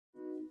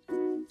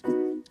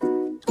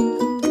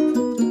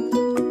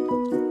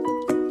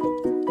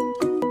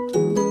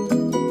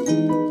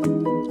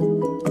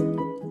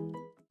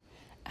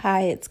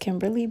Hi, it's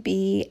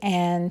KimberleeB,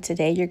 and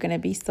today you're going to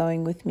be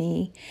sewing with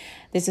me.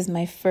 This is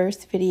my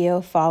first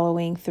video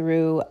following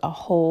through a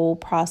whole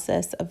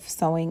process of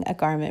sewing a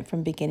garment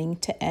from beginning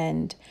to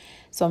end.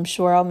 So I'm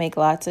sure I'll make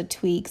lots of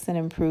tweaks and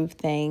improve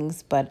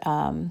things, but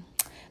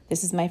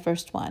this is my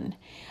first one.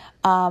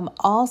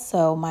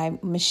 Also, my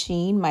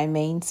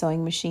main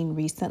sewing machine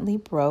recently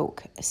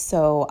broke.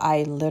 So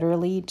I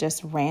literally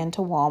just ran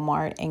to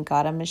Walmart and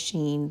got a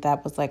machine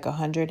that was like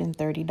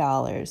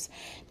 $130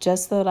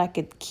 just so that I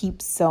could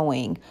keep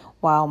sewing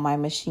while my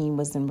machine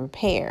was in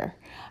repair.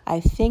 I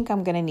think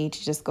I'm going to need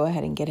to just go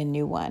ahead and get a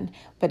new one.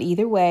 But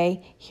either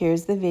way,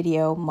 here's the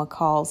video,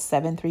 McCall's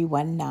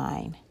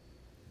 7319.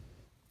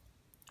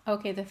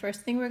 Okay, the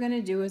first thing we're going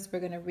to do is we're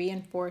going to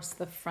reinforce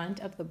the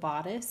front of the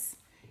bodice.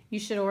 You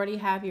should already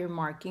have your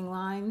marking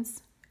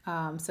lines,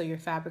 so your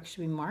fabric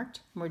should be marked.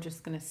 We're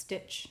just going to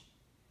stitch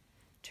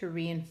to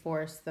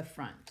reinforce the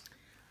front.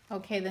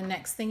 Okay, the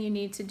next thing you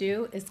need to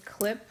do is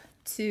clip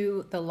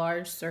to the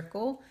large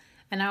circle.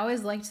 And I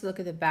always like to look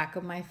at the back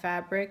of my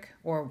fabric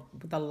or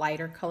the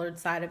lighter colored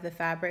side of the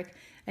fabric.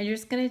 And you're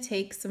just going to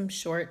take some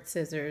short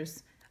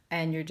scissors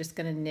and you're just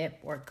going to nip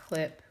or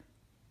clip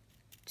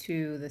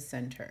to the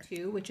center,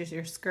 which is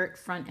your skirt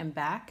front and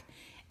back.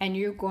 And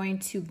you're going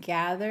to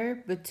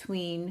gather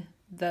between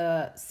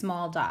the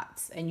small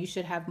dots, and you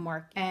should have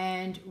marked.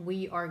 And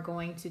we are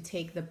going to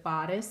take the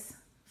bodice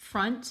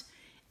front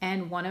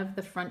and one of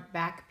the front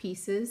back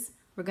pieces.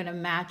 We're going to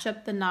match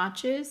up the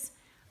notches,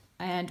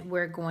 and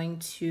we're going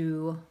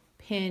to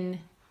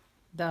pin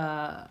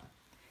the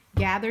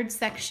gathered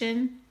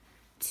section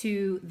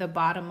to the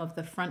bottom of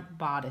the front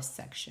bodice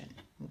section.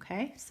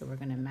 Okay, so we're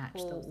going to match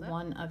those up.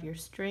 One of your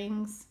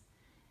strings,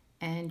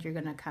 and you're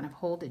going to kind of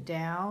hold it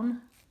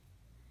down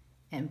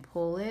and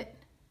pull it,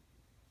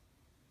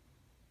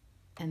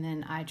 and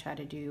then I try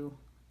to do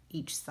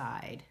each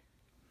side.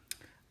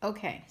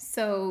 Okay,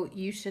 so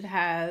you should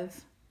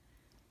have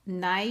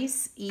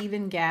nice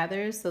even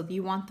gathers, so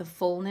you want the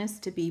fullness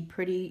to be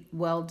pretty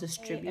well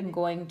distributed. I'm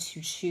going to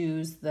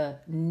choose the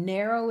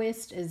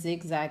narrowest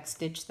zigzag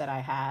stitch that I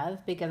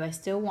have because I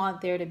still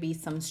want there to be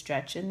some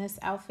stretch in this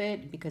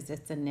outfit because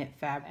it's a knit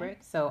fabric.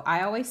 So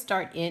I always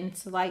start in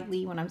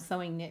slightly when I'm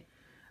sewing knit.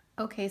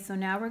 Okay, so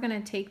now we're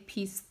going to take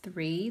piece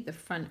 3, the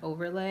front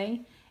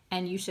overlay,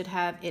 and you should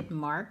have it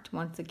marked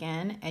once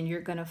again, and you're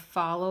going to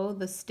follow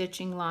the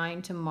stitching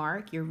line to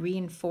mark. You're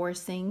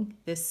reinforcing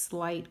this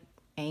slight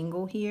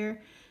angle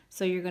here.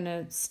 So you're going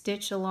to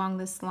stitch along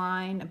this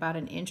line about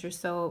an inch or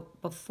so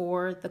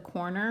before the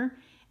corner,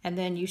 and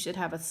then you should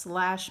have a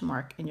slash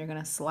mark, and you're going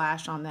to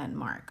slash on that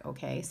mark.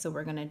 Okay, so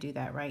we're going to do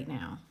that right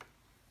now.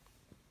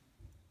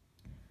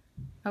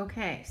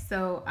 Okay,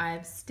 so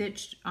I've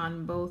stitched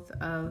on both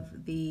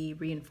of the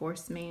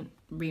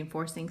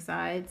reinforcing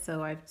sides.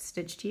 So I've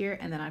stitched here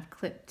and then I've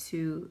clipped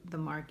to the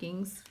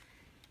markings.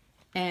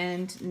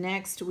 And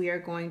next we are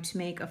going to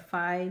make a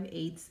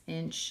 5/8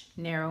 inch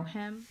narrow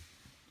hem.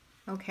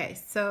 Okay,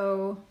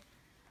 so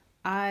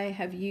I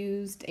have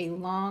used a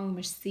long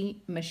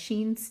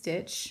machine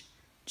stitch,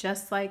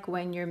 just like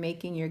when you're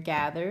making your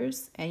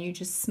gathers, and you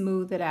just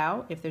smooth it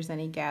out. If there's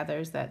any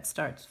gathers that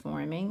starts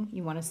forming,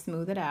 you want to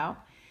smooth it out.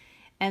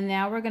 And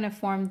now we're going to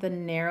form the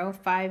narrow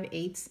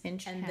 5/8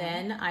 inch hem. And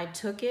then I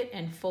took it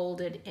and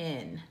folded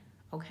in.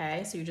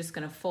 Okay, so you're just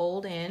going to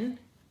fold in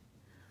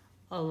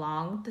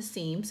along the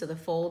seam, so the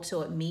fold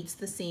till it meets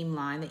the seam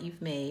line that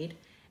you've made,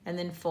 and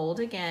then fold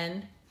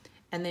again,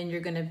 and then you're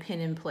going to pin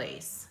in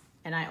place.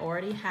 And I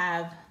already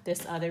have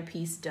this other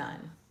piece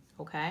done.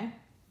 Okay,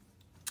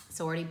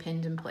 so already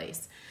pinned in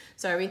place.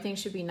 So everything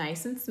should be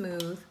nice and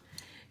smooth.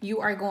 You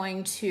are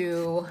going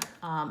to,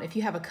 if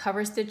you have a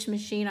cover stitch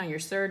machine on your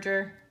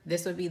serger,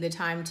 this would be the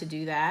time to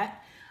do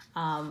that,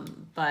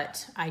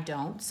 but I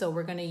don't. So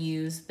we're going to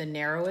use the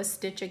narrowest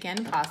stitch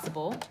again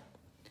possible,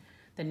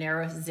 the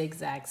narrowest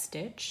zigzag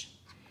stitch.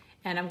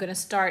 And I'm going to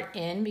start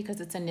in, because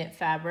it's a knit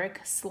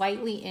fabric,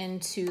 slightly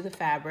into the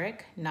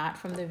fabric, not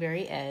from the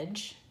very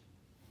edge.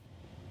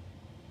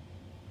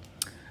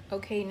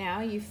 Okay, now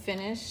you've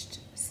finished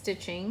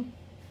stitching,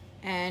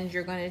 and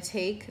you're going to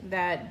take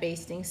that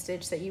basting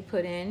stitch that you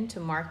put in to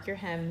mark your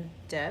hem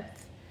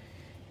depth.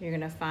 You're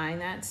going to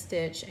find that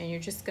stitch and you're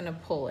just going to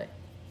pull it.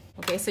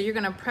 Okay, so you're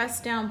going to press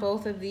down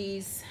both of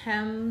these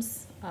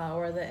hems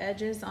or the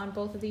edges on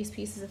both of these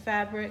pieces of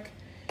fabric.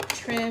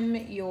 Trim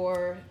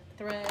your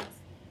threads.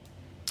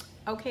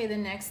 Okay, the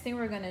next thing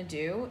we're going to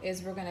do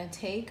is we're going to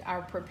take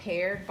our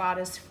prepared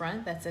bodice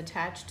front that's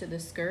attached to the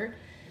skirt.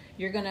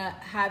 You're going to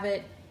have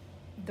it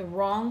the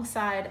wrong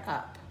side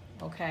up,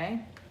 okay?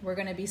 We're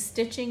going to be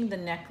stitching the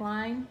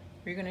neckline.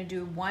 We're going to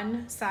do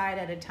one side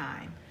at a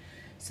time.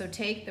 So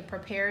take the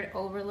prepared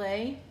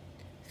overlay,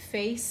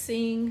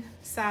 facing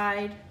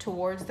side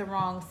towards the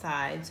wrong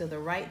side, so the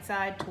right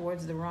side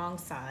towards the wrong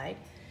side,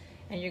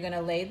 and you're going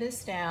to lay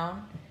this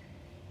down.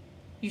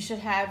 You should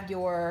have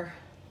your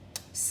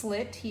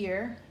slit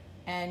here,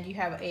 and you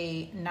have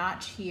a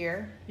notch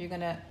here. You're going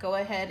to go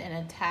ahead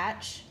and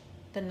attach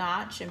the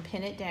notch and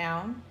pin it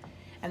down,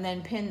 and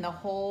then pin the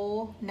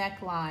whole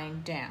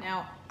neckline down.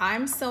 Now,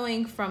 I'm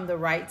sewing from the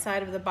right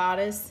side of the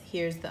bodice.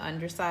 Here's the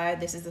underside.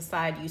 This is the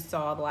side you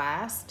saw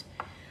last.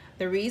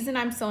 The reason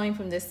I'm sewing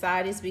from this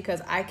side is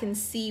because I can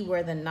see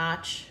where the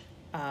notch,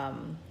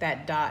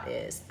 that dot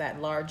is,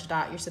 that large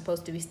dot you're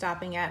supposed to be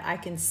stopping at. I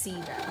can see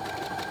that.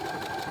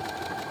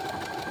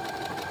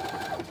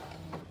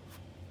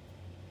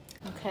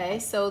 Okay,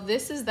 so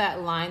this is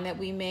that line that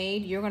we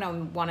made. You're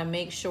gonna wanna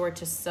make sure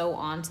to sew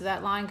onto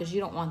that line because you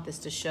don't want this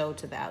to show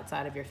to the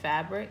outside of your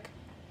fabric.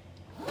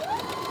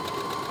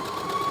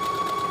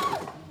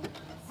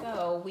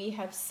 So we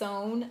have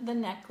sewn the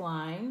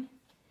neckline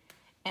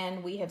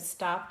and we have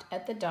stopped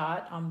at the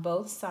dot on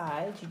both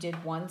sides. You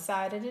did one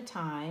side at a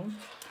time.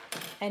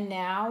 And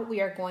now we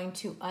are going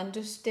to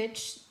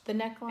understitch the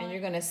neckline. And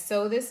you're gonna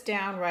sew this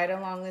down right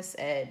along this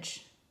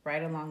edge,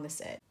 right along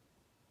this edge.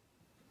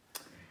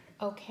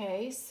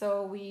 Okay,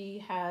 so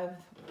we have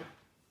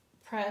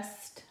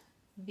pressed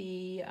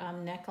the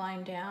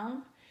neckline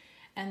down,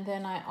 and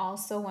then I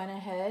also went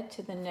ahead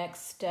to the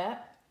next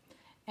step,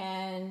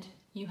 and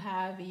you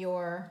have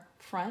your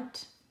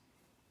front,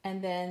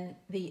 and then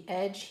the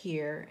edge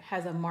here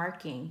has a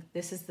marking.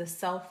 This is the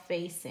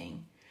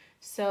self-facing.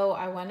 So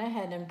I went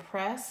ahead and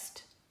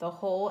pressed the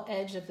whole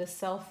edge of the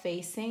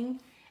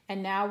self-facing,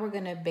 and now we're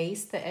gonna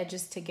baste the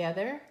edges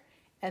together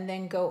and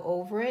then go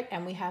over it,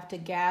 and we have to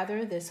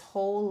gather this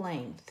whole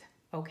length,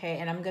 okay?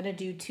 And I'm gonna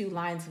do 2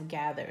 lines of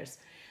gathers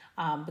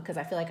because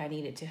I feel like I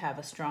needed to have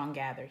a strong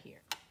gather here.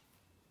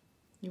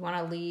 You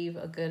wanna leave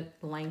a good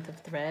length of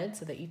thread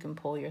so that you can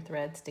pull your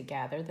threads to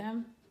gather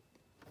them.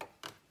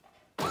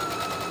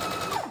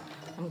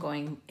 I'm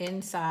going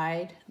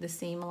inside the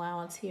seam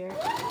allowance here.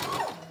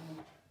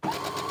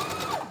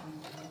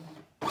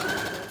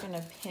 We're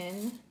gonna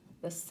pin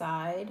the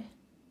side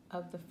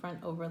of the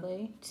front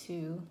overlay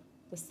to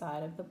the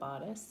side of the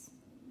bodice,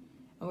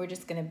 and we're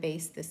just gonna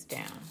baste this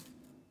down.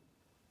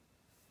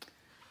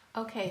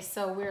 Okay,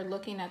 so we're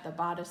looking at the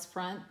bodice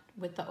front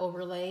with the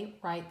overlay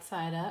right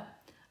side up.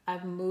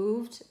 I've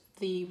moved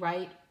the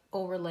right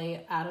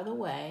overlay out of the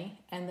way,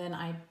 and then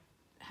I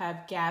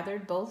have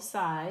gathered both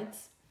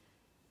sides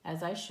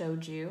as I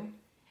showed you,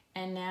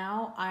 and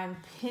now I'm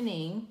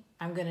pinning.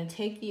 I'm gonna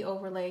take the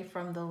overlay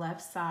from the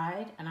left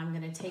side and I'm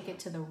gonna take it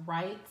to the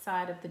right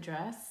side of the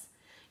dress.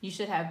 You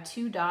should have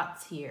 2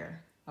 dots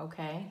here.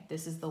 Okay,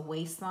 this is the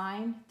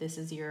waistline, this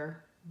is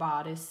your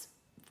bodice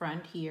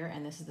front here,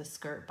 and this is the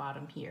skirt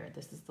bottom here.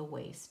 This is the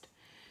waist.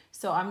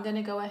 So I'm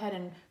gonna go ahead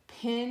and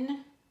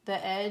pin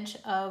the edge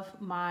of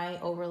my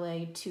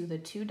overlay to the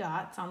 2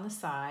 dots on the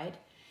side,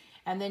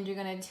 and then you're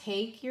gonna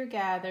take your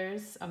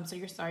gathers,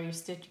 your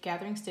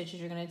gathering stitches,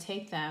 you're gonna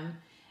take them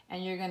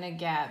and you're gonna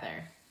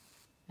gather.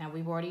 Now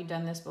we've already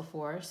done this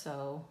before,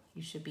 so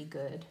you should be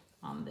good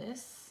on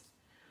this.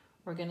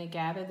 We're gonna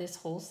gather this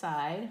whole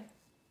side.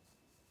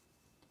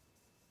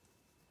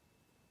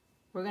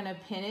 We're gonna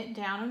pin it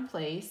down in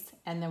place,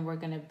 and then we're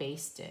gonna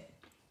baste it.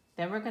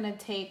 Then we're gonna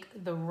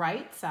take the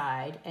right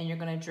side and you're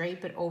gonna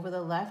drape it over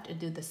the left and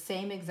do the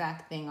same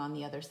exact thing on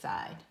the other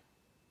side.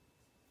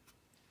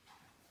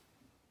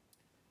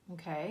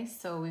 Okay,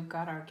 so we've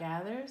got our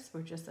gathers.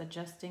 We're just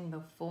adjusting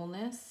the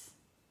fullness,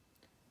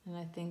 and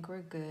I think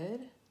we're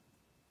good.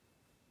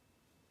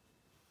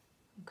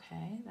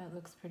 Okay, that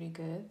looks pretty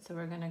good. So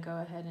we're gonna go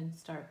ahead and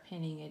start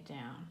pinning it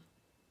down.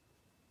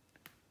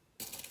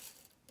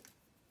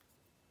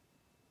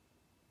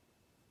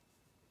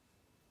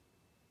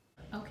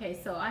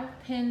 Okay, so I've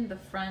pinned the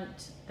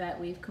front that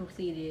we've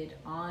completed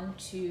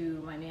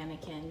onto my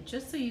mannequin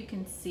just so you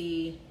can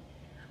see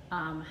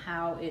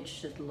how it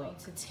should look.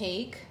 To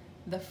take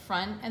the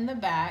front and the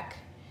back,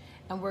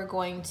 and we're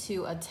going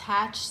to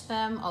attach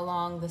them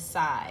along the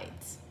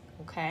sides,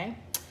 okay?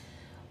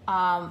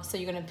 So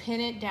you're gonna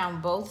pin it down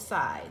both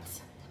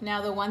sides.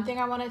 Now the one thing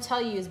I wanna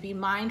tell you is be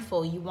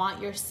mindful. You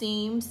want your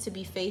seams to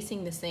be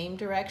facing the same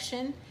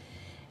direction,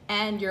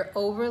 and your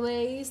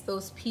overlays,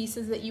 those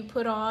pieces that you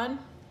put on,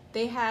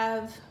 they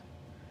have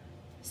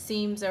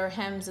seams or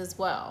hems as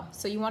well.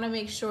 So you wanna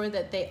make sure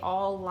that they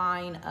all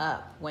line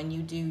up when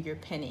you do your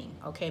pinning,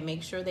 okay?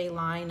 Make sure they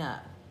line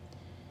up.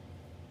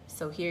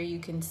 So here you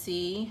can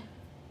see,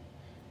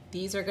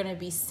 these are gonna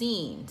be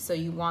seamed, so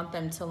you want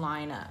them to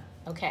line up.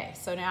 Okay,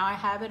 so now I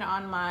have it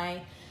on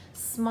my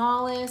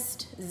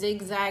smallest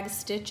zigzag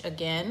stitch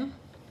again,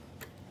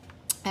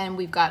 and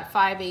we've got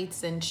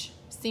 5/8 inch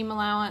seam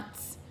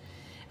allowance,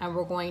 and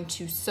we're going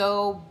to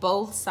sew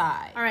both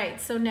sides. All right,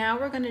 so now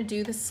we're gonna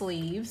do the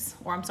sleeves,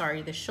 or I'm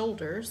sorry, the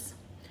shoulders.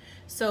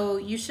 So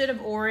you should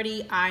have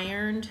already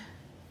ironed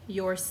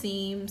your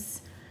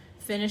seams,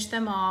 finished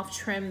them off,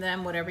 trim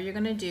them, whatever you're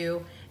gonna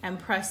do, and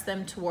press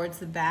them towards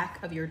the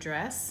back of your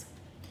dress.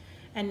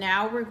 And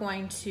now we're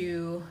going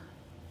to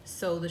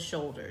sew the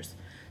shoulders.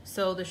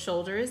 So the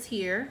shoulder is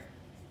here.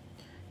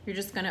 You're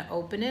just gonna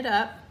open it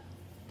up,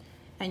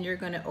 and you're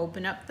gonna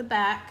open up the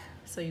back.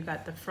 So you've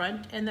got the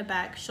front and the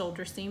back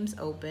shoulder seams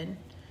open,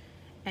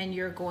 and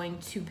you're going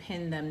to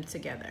pin them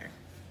together.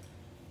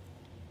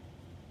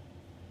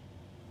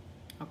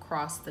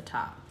 across the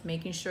top,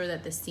 making sure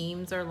that the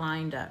seams are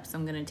lined up. So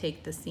I'm going to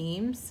take the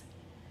seams,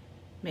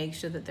 make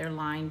sure that they're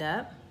lined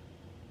up,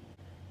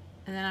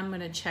 and then I'm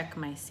going to check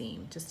my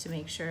seam just to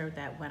make sure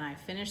that when I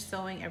finish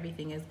sewing,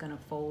 everything is going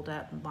to fold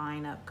up and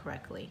line up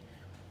correctly.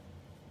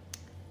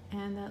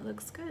 And that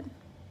looks good.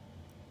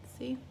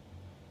 See?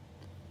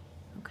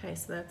 Okay,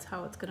 so that's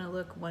how it's going to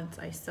look once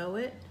I sew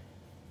it.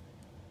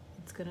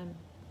 It's going to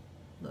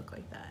look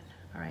like that.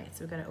 All right,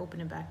 so we're going to open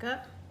it back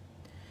up,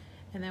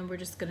 and then we're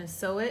just going to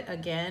sew it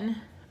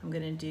again. I'm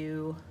going to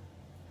do,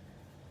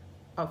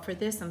 oh, for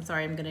this, I'm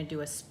sorry, I'm going to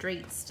do a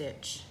straight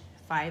stitch,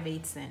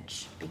 5/8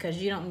 inch,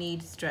 because you don't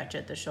need stretch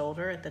at the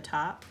shoulder at the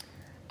top.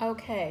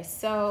 Okay,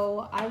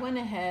 so I went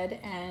ahead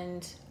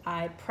and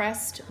I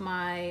pressed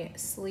my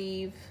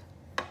sleeve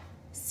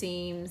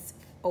seams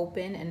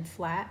open and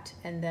flat,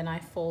 and then I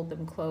fold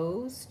them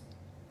closed.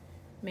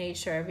 Made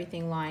sure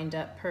everything lined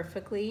up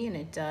perfectly, and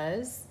it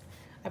does.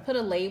 I put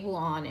a label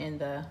on in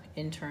the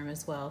interim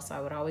as well, so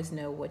I would always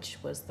know which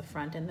was the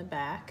front and the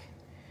back.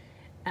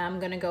 I'm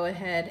gonna go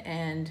ahead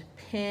and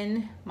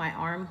pin my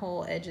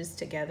armhole edges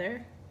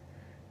together.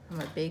 I'm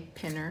a big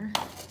pinner.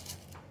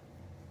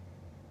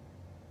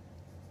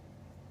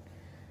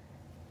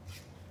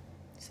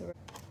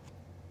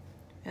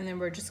 And then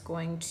we're just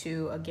going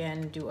to,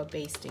 again, do a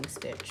basting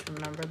stitch.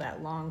 Remember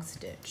that long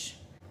stitch.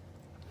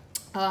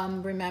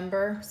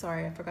 Remember,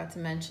 sorry, I forgot to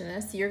mention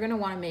this, you're gonna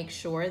wanna make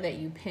sure that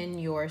you pin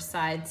your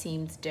side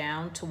seams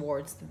down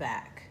towards the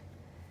back.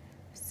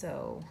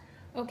 So,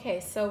 okay,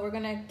 so we're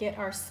gonna get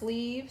our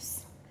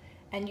sleeves,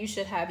 and you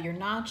should have your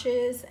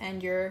notches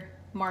and your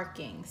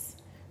markings.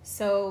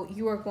 So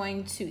you are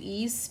going to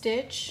ease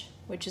stitch,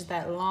 which is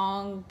that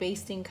long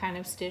basting kind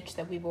of stitch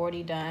that we've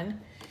already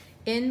done,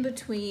 in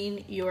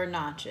between your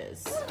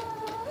notches.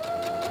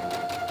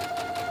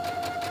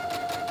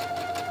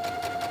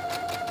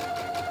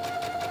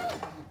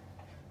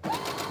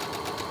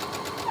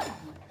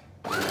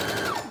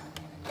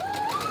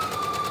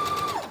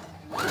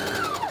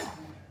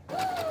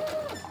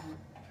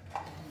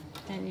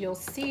 And you'll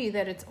see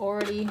that it's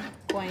already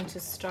going to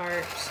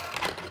start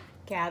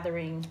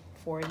gathering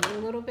for you a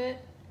little bit.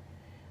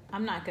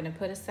 I'm not going to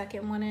put a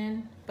second one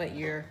in, but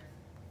you're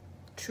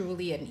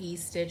truly an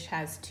ease stitch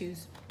has two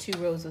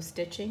rows of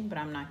stitching, but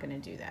I'm not going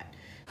to do that.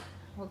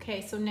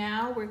 Okay, so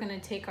now we're going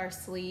to take our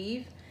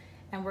sleeve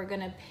and we're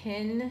going to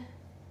pin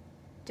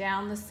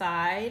down the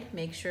side,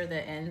 make sure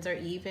the ends are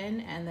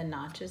even and the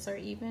notches are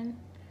even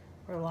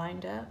or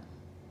lined up.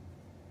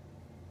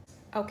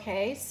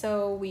 Okay,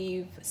 so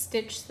we've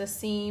stitched the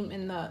seam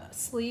in the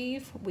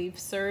sleeve, we've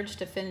serged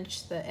to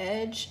finish the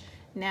edge.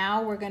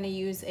 Now we're going to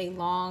use a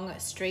long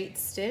straight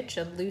stitch,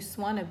 a loose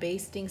one, a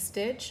basting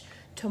stitch,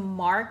 to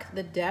mark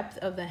the depth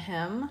of the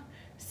hem.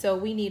 So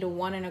we need a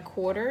 1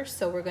 1/4,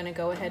 so we're going to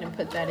go ahead and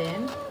put that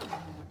in.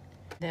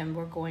 Then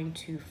we're going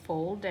to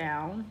fold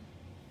down,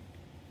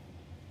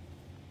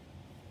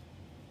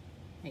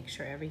 make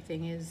sure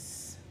everything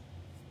is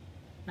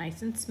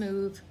nice and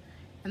smooth,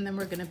 and then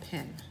we're going to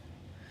pin.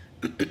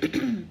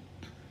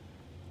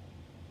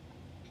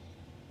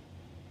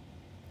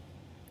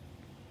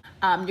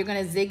 You're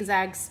going to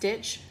zigzag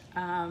stitch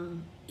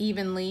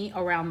evenly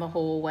around the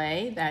whole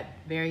way, that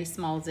very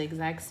small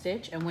zigzag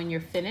stitch, and when you're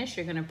finished,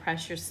 you're going to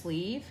press your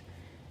sleeve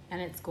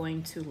and it's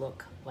going to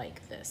look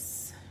like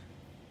this.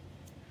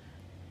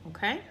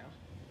 Okay?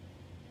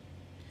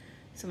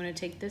 So I'm going to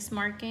take this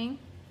marking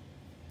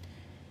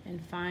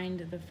and find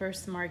the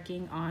first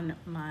marking on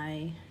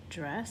my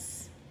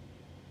dress.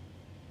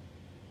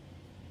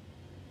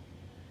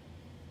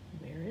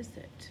 Where is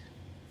it?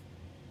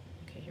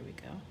 Okay, here we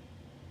go.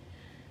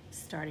 It's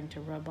starting to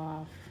rub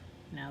off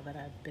now that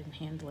I've been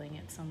handling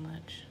it so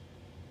much.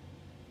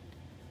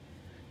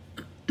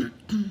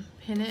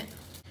 Pin it.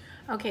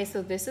 Okay,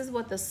 so this is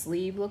what the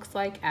sleeve looks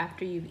like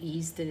after you've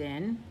eased it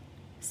in.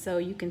 So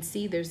you can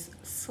see there's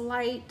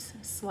slight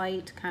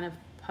kind of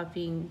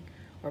puffing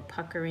or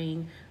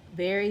puckering,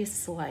 very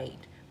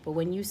slight. But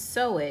when you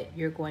sew it,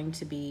 you're going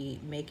to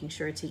be making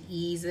sure to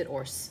ease it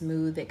or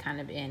smooth it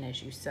kind of in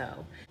as you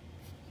sew.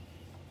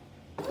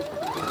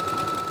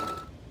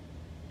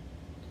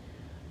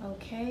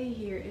 Okay,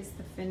 here is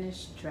the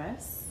finished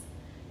dress.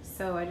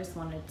 So I just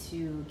wanted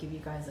to give you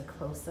guys a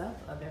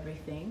close-up of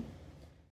everything.